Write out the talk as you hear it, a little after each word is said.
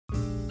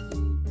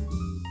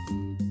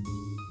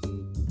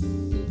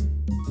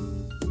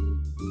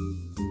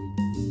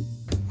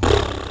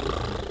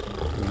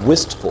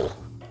Wistful.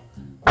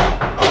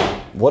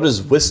 What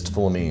does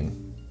wistful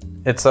mean?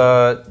 It's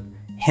a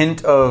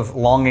hint of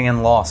longing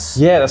and loss.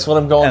 Yeah, that's what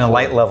I'm going for. And a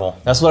light level.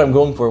 That's what I'm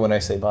going for when I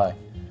say bye.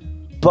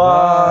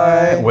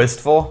 Bye.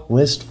 Wistful?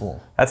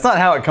 Wistful. That's not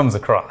how it comes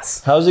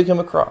across. How does it come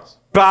across?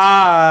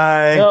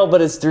 Bye. No, but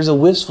there's a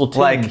wistful tinge.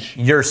 Like,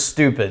 you're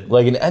stupid.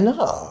 Like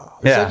no.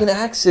 It's like an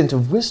accent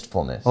of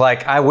wistfulness.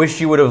 Like, I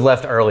wish you would have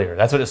left earlier.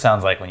 That's what it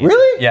sounds like when you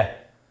Really? Yeah.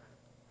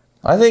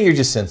 I think you're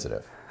just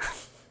sensitive.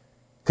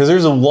 Because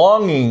there's a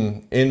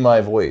longing in my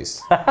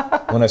voice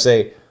when I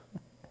say,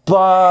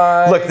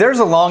 bye. Look, there's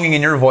a longing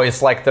in your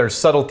voice like there's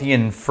subtlety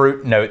in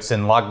fruit notes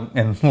in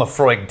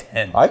Lafroig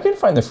 10. I can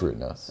find the fruit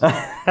notes.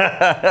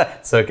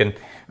 So can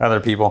other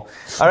people.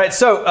 All right,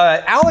 so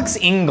Alex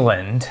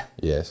England,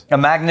 Yes. a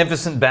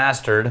magnificent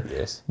bastard,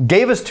 Yes.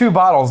 gave us 2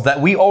 bottles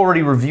that we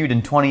already reviewed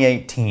in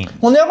 2018.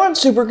 Well, now I'm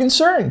super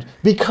concerned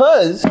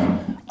because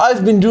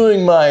I've been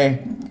doing my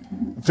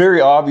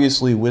very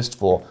obviously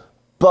wistful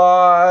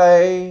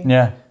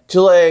bye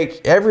to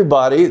like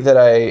everybody that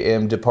I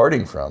am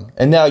departing from.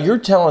 And now you're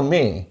telling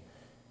me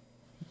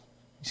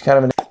it's kind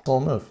of an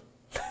asshole move.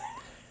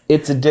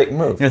 It's a dick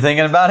move. You're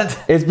thinking about it?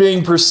 It's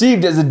being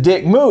perceived as a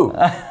dick move.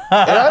 And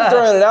I'm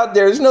throwing it out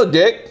there. There's no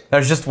dick.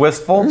 There's just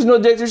wistful? There's no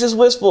dick. There's just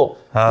wistful.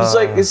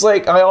 It's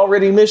like I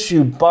already miss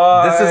you.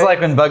 Bye. This is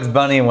like when Bugs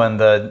Bunny, when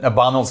the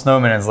abominable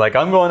snowman is like,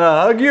 I'm going to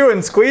hug you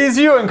and squeeze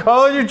you and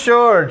call you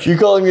George. You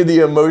calling me the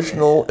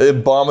emotional,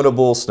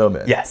 abominable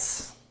snowman?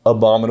 Yes.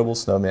 Abominable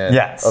snowman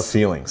of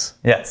feelings.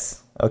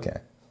 Yes. Okay.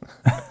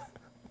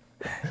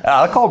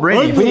 I'll call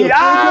Brandy.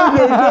 All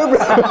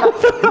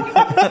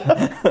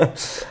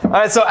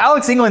right, so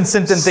Alex England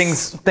sent in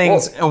things.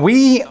 Just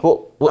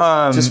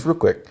real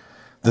quick.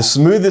 The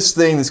smoothest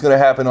thing that's going to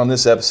happen on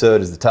this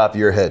episode is the top of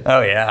your head.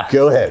 Oh, yeah.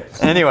 Go ahead.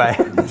 Anyway,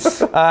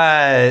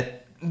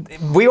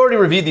 we already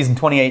reviewed these in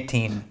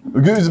 2018.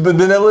 It's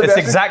the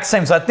exact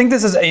same. So I think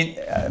this is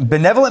a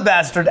benevolent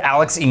bastard,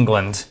 Alex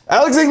England.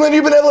 Alex England,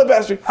 you benevolent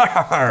bastard.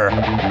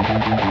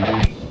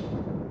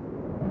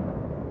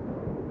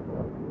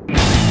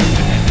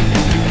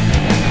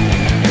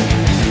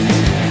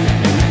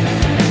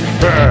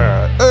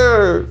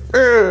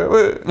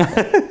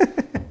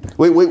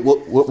 Wait,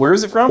 where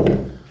is it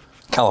from?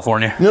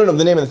 California. No,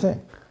 the name of the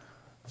thing.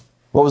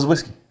 What was the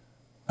whiskey?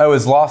 Oh, it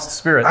was Lost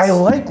Spirits. I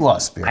like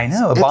Lost Spirits. I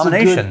know,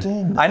 Abomination. It's a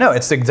good thing. I know,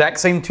 it's the exact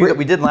same 2 that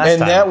we did last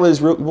time. And that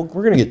was, we're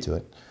going to get to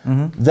it.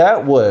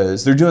 That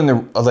was, they're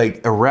doing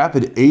a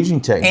rapid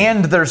aging technique.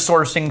 And they're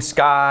sourcing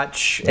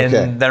Scotch,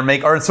 and they're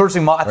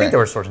sourcing malt. I think they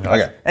were sourcing Scotch.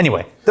 Okay.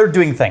 Anyway, they're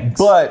doing things.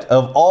 But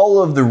of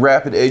all of the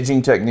rapid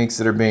aging techniques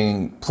that are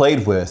being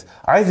played with,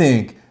 I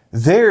think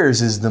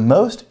theirs is the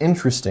most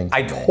interesting.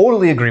 I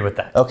totally agree with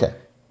that. Okay.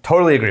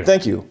 Totally agree with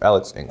Thank you,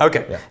 Alex England.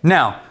 Okay. Yeah.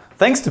 Now,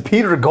 thanks to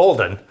Peter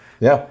Golden,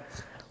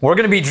 we're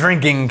going to be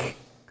drinking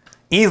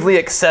easily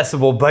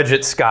accessible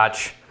budget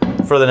Scotch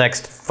for the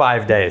next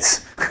 5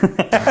 days.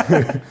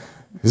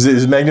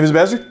 Is it Magnificent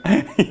Bastard?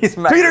 He's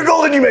Peter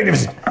Golden, you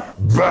magnificent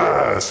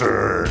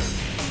bastard.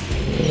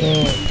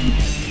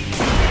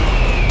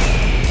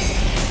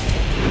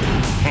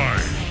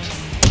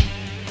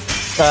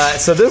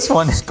 So this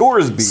one,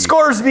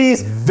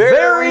 Scoresby's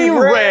very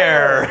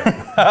rare.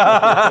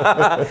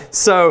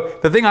 So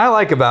the thing I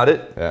like about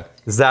it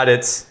is that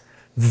it's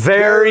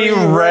very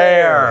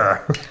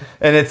rare,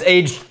 and it's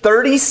aged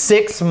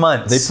 36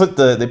 months. They put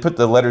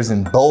the letters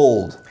in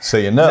bold, so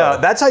you know. No,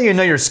 that's how you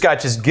know your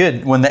Scotch is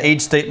good, when the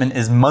age statement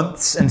is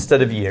months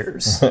instead of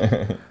years.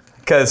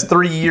 Because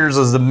 3 years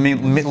is the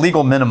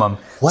legal minimum.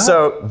 Wow.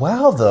 So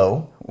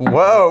though.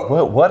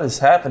 Whoa. What is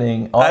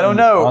happening on, I don't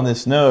know. On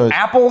this nose?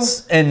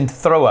 Apples and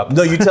throw up.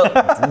 No, you tell.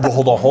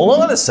 Hold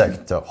on a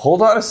second, though.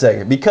 Hold on a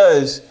second,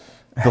 because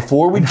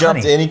before we jump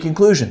to any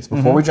conclusions,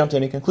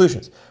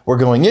 we're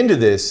going into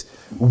this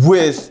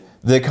with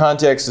the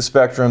context, the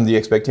spectrum, the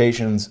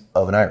expectations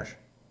of an Irish.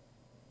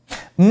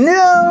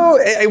 No,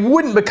 it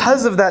wouldn't,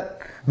 because of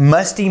that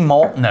musty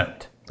malt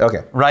note.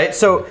 Okay. Right?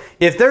 So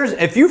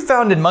if you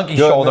found in Monkey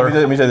Shoulder.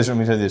 Let me tell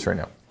you this right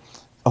now.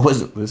 I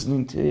wasn't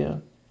listening to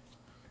you.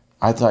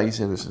 I thought you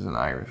said this was an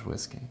Irish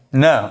whiskey.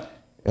 No.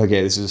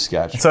 Okay, this is a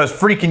Scotch. So it's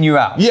freaking you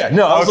out. Yeah,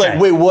 no, I was like,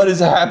 wait, what is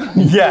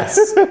happening? Yes.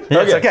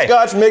 Okay.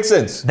 Scotch makes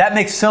sense. That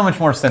makes so much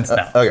more sense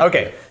now.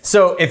 Okay.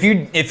 So if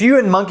you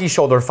in Monkey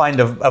Shoulder find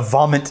a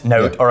vomit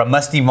note or a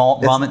musty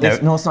malt vomit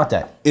note. No, it's not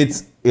that.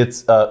 It's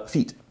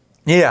feet.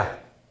 Yeah.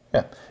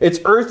 Yeah.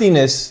 It's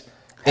earthiness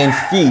and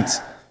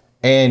feet.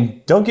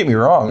 And don't get me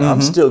wrong,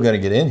 I'm still going to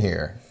get in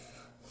here.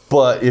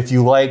 But if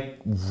you like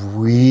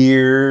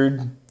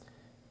weird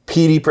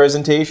peaty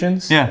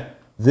presentations,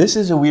 this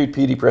is a weird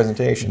peaty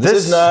presentation.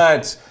 This is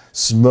not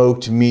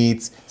smoked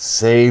meats,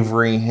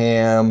 savory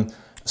ham.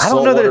 I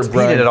don't know that it's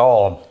peated at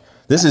all.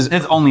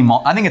 It's only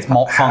malt. I think it's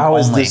malt funk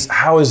only.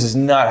 How does this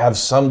not have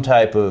some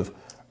type of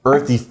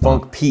earthy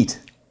funk peat?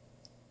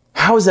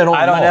 How is that only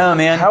malt? I don't know,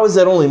 man. How is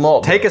that only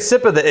malt? Take a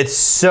sip of it. It's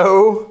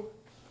so...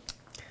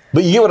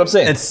 But you get what I'm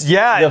saying.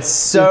 It's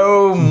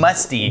so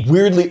musty.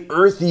 Weirdly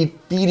earthy,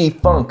 feety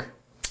funk.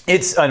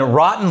 It's a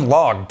rotten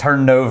log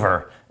turned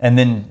over and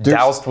then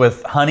doused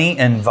with honey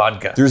and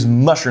vodka. There's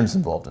mushrooms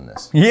involved in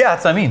this. Yeah,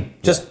 that's what I mean.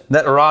 Just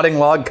that rotting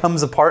log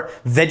comes apart,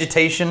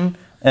 vegetation,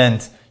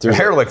 and your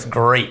hair looks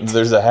great.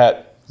 There's a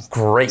hat.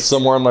 Great.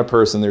 Somewhere on my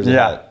person, there's a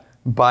hat.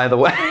 By the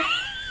way,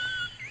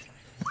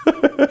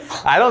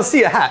 I don't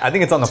see a hat. I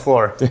think it's on the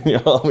floor.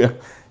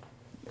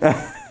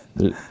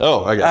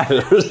 Oh, I got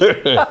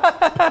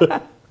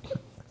it.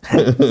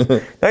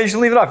 No, you should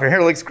leave it off. Your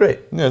hair looks great.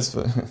 Yeah,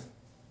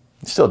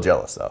 still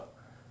jealous though.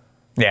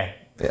 Yeah.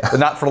 But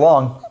not for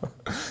long.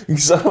 You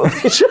son of a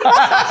bitch.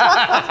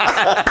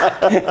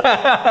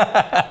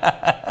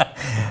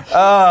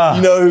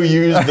 You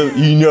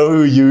know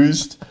who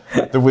used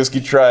the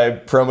Whiskey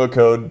Tribe promo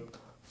code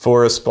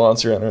for a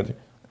sponsor? I don't know.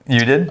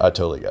 You did? I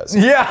totally got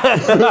it.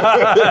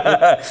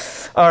 Yeah.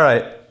 All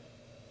right.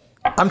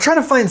 I'm trying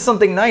to find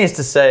something nice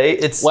to say.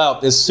 It's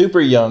super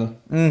young.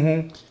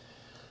 Mm-hmm.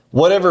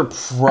 Whatever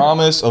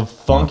promise of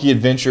funky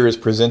adventure is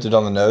presented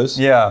on the nose.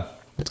 Yeah.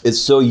 It's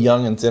so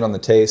young and thin on the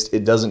taste,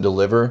 it doesn't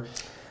deliver.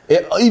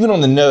 Even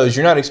on the nose,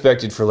 you're not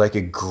expected for like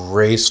a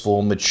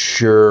graceful,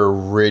 mature,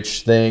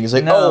 rich thing. It's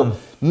like, oh,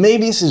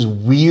 maybe this is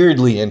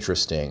weirdly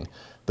interesting.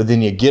 But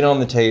then you get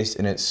on the taste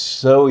and it's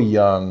so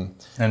young.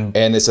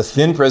 And it's a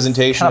thin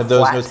presentation of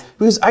those notes.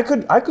 Because I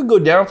could go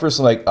down for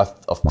some like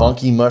a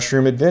funky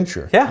mushroom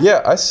adventure. Yeah.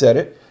 Yeah, I said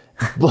it.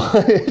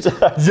 But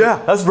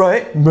yeah, that's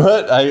right.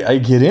 But I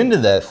get into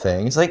that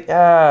thing. It's like,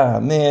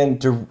 man,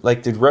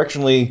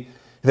 directionally,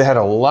 if it had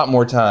a lot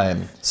more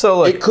time,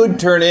 so it could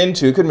mature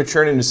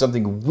into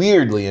something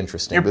weirdly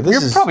interesting.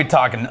 You're probably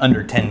talking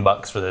under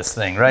 $10 for this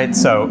thing, right?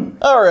 So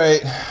all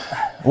right.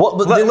 Well,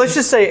 but let's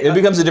just say it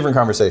becomes a different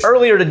conversation.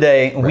 Earlier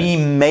today, we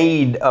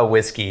made a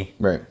whiskey.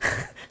 Right.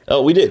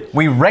 Oh, we did.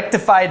 We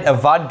rectified a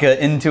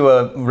vodka into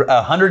a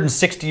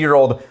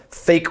 160-year-old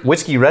fake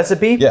whiskey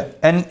recipe. Yeah.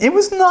 And it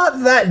was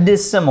not that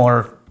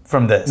dissimilar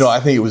from this. No,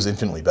 I think it was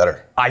infinitely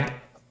better. I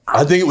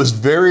think it was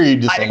very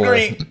dissimilar. I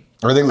agree.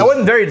 It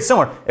wasn't very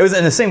dissimilar. It was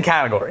in the same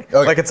category.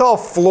 Okay. Like, it's all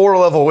floor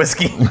level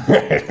whiskey.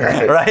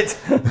 Right?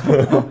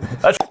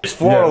 That's just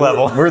floor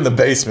level. We're in the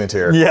basement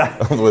here. Yeah.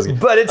 Of the whiskey.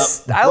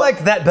 But I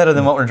like that better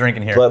than what we're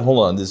drinking here. But hold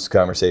on, this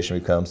conversation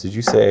becomes, did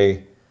you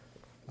say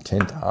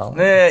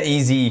 $10?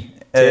 Easy.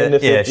 10 to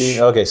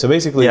 15. Okay, so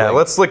basically,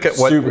 let's look at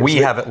what we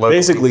have it locally.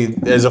 Basically,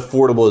 as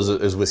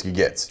affordable as whiskey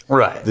gets.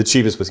 Right. The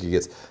cheapest whiskey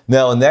gets.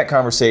 Now, in that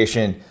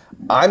conversation,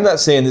 I'm not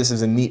saying this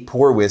is a neat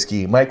pour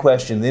whiskey. My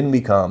question then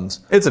becomes,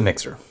 it's a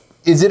mixer.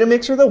 Is it a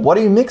mixer though? What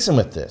are you mixing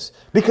with this?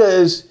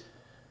 Because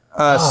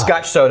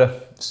Scotch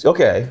soda.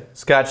 Okay.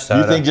 Scotch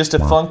soda. You think just to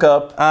funk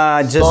up?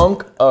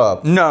 Funk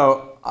up.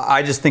 No,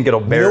 I just think it'll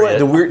bury it.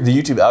 The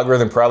YouTube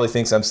algorithm probably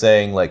thinks I'm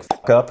saying like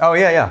fuck up. Oh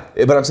yeah.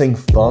 But I'm saying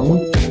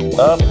funk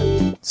up.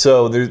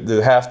 So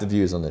there's half the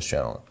views on this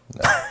channel.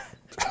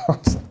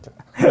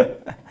 No,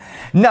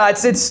 no,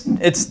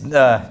 it's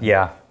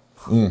yeah.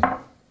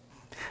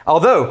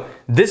 Although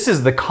this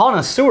is the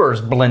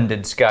connoisseur's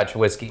blended Scotch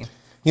whiskey.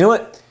 You know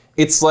what?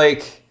 It's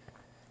like,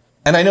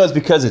 and I know it's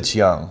because it's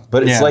young,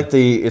 but it's like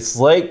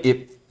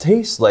it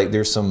tastes like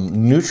there's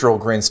some neutral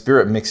grain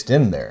spirit mixed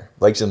in there,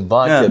 like some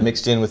vodka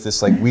mixed in with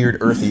this like weird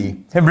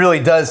earthy. It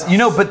really does,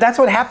 but that's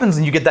what happens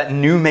when you get that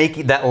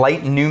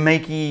light new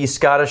makey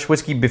Scottish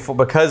whiskey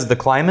because the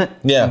climate.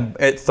 Yeah.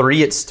 At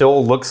 3, it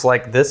still looks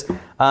like this.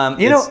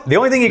 The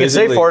only thing you can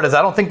say for it is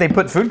I don't think they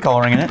put food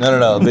coloring in it.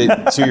 No.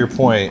 To your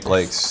point,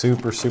 like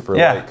super light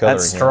coloring.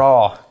 That's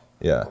straw.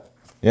 Yeah.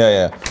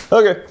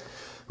 Okay.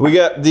 We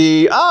got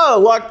the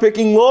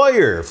lock-picking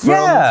lawyer from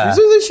this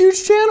is a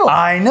huge channel.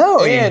 I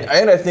know.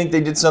 And I think they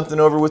did something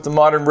over with the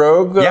Modern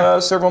Rogue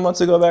several months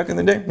ago back in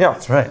the day. Yeah,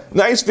 that's right.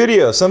 Nice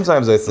video.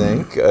 Sometimes I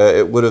think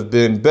it would have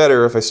been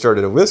better if I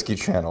started a whiskey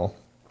channel.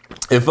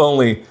 If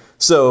only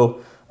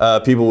so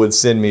people would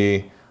send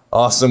me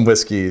awesome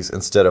whiskeys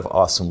instead of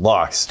awesome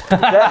locks.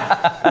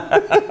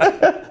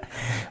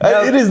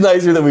 It is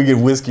nicer that we get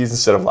whiskeys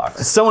instead of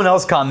locks. Someone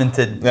else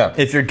commented,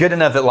 if you're good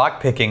enough at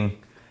lock-picking,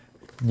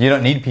 you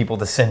don't need people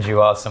to send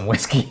you awesome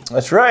whiskey.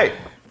 That's right.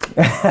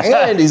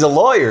 And he's a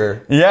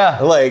lawyer. Yeah.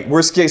 Like,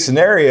 worst case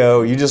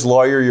scenario, you just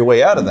lawyer your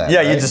way out of that. Yeah,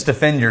 right? you just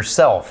defend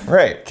yourself.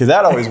 Right, because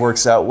that always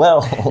works out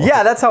well.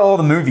 Yeah, that's how all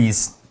the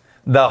movies,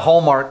 the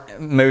Hallmark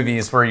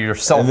movies where you're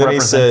self-represented.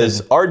 And then he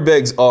says,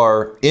 Ardbegs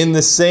are in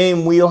the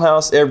same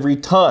wheelhouse every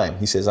time.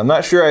 He says, I'm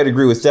not sure I'd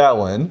agree with that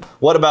one.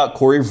 What about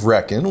Corey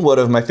Vrecken, one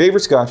of my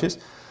favorite Scotches?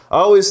 I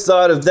always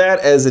thought of that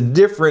as a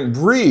different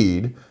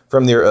breed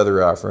from their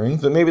other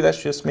offerings, but maybe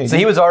that's just me. So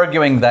he was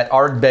arguing that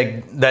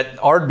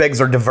Ardbegs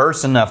are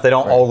diverse enough, they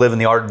don't all live in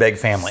the Ardbeg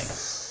family.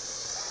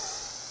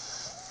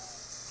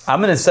 I'm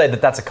going to say that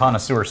that's a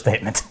connoisseur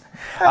statement.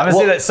 I'm going to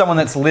say that someone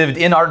that's lived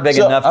in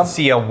Ardbeg enough to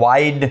see a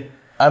wide...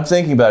 I'm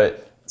thinking about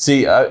it.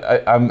 See,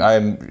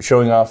 I'm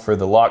showing off for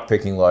the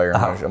lock-picking lawyer.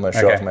 I'm going to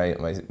show off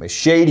my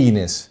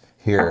shadiness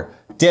here.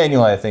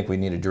 Daniel, I think we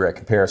need a direct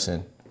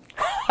comparison.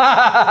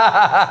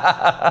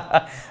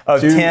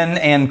 Of 10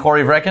 and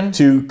Corey Vrecken?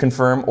 To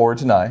confirm or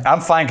deny.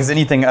 I'm fine because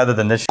anything other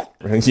than this.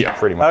 Yeah,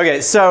 pretty much.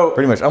 Okay, so.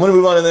 Pretty much. I'm going to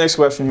move on to the next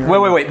question here.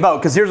 Wait. No,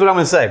 because here's what I'm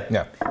going to say.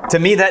 Yeah. To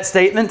me, that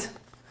statement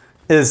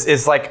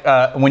is like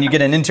when you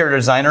get an interior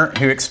designer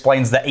who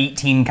explains the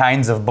 18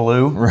 kinds of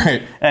blue.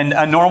 Right. And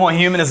a normal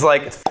human is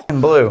like, it's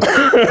f***ing blue.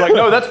 It's like,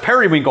 no, that's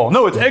periwinkle.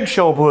 No, it's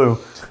eggshell blue.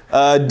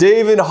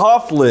 David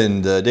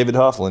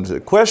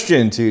Hoffland,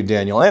 question to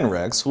Daniel and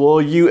Rex.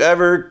 Will you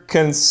ever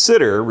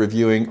consider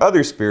reviewing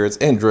other spirits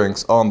and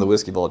drinks on the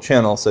Whiskey Vault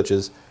channel, such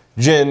as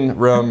gin,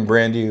 rum,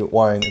 brandy,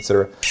 wine,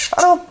 etc.?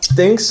 I don't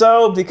think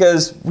so,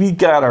 because we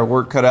got our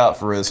work cut out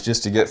for us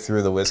just to get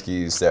through the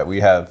whiskeys that we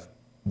have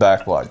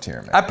backlogged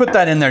here, man. I put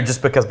that in there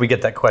just because we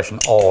get that question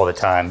all the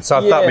time. So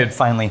I thought we'd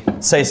finally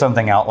say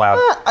something out loud.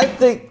 I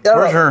think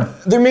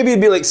there maybe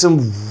be like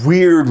some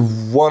weird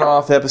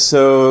one-off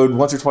episode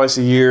once or twice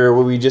a year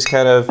where we just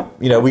kind of,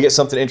 we get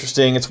something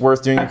interesting, it's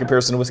worth doing in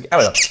comparison to whiskey. I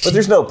don't know. But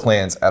there's no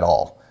plans at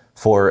all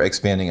for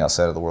expanding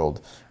outside of the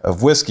world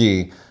of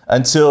whiskey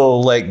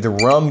until like the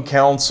Rum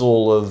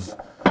Council of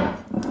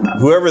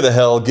whoever the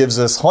hell gives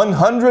us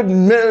 $100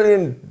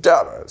 million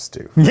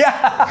to.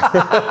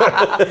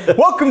 Yeah.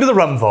 Welcome to the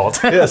Rum Vault.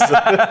 Yes.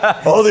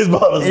 All these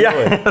bottles. Yeah.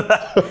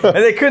 And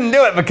they couldn't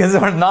do it because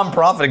they're a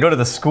nonprofit to go to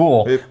the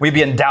school. We'd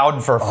be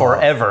endowed for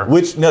forever.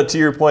 Which, no, to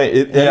your point,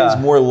 it is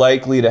more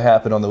likely to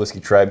happen on the Whiskey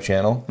Tribe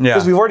channel. Yeah.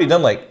 Because we've already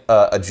done like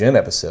a gin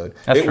episode.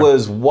 It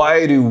was,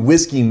 why do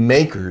whiskey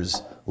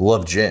makers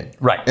love gin?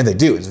 Right. And they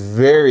do. It's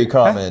very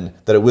common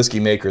that a whiskey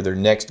maker, their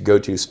next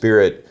go-to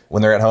spirit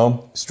when they're at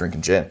home is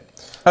drinking gin.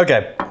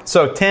 Okay,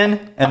 so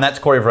 10, and that's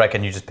Corey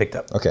Vrecken you just picked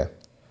up. Okay.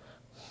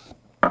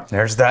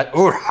 There's that.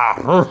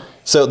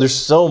 So there's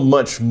so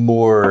much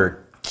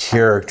more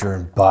character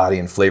and body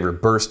and flavor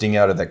bursting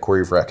out of that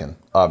Corey Vrecken,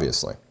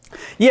 obviously.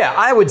 Yeah,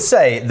 I would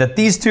say that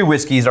these two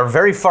whiskeys are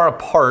very far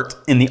apart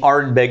in the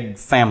Ardbeg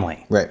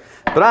family. Right.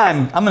 But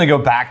I'm going to go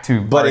back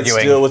to But arguing.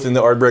 It's still within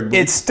the Ardbeg.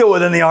 It's still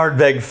within the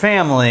Ardbeg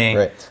family.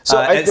 Right.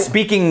 So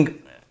speaking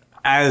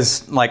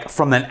as like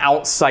from an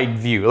outside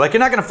view, like you're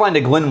not going to find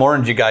a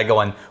Glenmorangie guy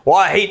going, well,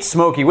 I hate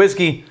smoky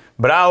whiskey,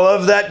 but I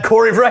love that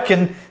Corey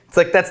Vrecken. It's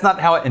like, that's not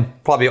how it,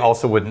 and probably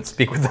also wouldn't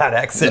speak with that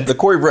accent. The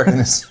Corey Vrecken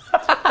is,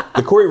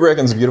 the Corey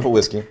Brecken's a beautiful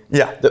whiskey.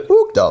 Yeah. The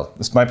Oakdale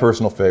is my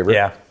personal favorite.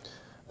 Yeah.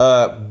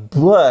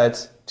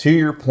 But to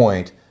your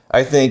point,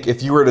 I think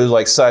if you were to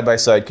like side by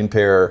side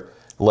compare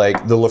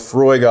like the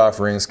Lefroy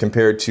offerings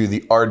compared to the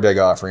Ardbeg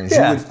offerings,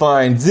 you would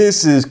find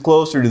this is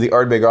closer to the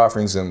Ardbeg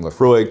offerings than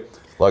Lefroy,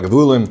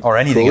 Lagavulin, or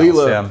anything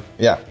else.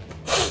 Yeah.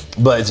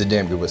 But it's a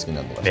damn good whiskey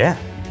nonetheless. Yeah.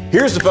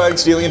 Here's to fighting,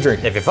 stealing, and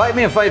drinking. If you fight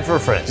me, I fight for a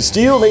friend. If you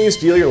steal, may you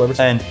steal your lovers.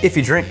 And if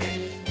you drink,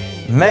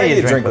 may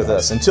you drink with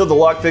us. Until the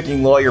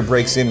lockpicking lawyer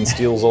breaks in and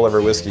steals all of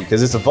our whiskey,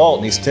 because it's a vault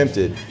and he's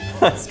tempted.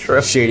 That's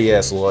true. Shady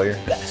ass lawyer.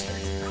 Bastard.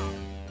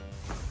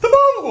 The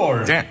Bottle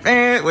Wars.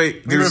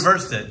 Wait, we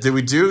reversed it. Did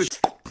we do? That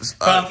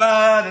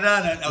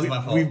was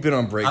my fault. We've been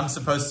on break. I'm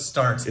supposed to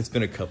start. It's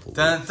been a couple.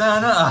 Dun,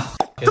 dun, dun.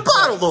 The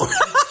Bottle Lord.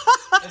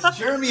 It's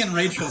Jeremy and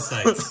Rachel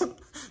Sites.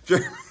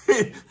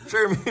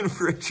 Jeremy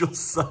and Rachel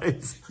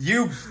Sites.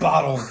 You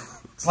bottle.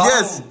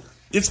 Yes,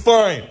 it's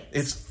fine.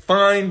 It's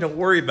fine. Don't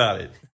worry about it.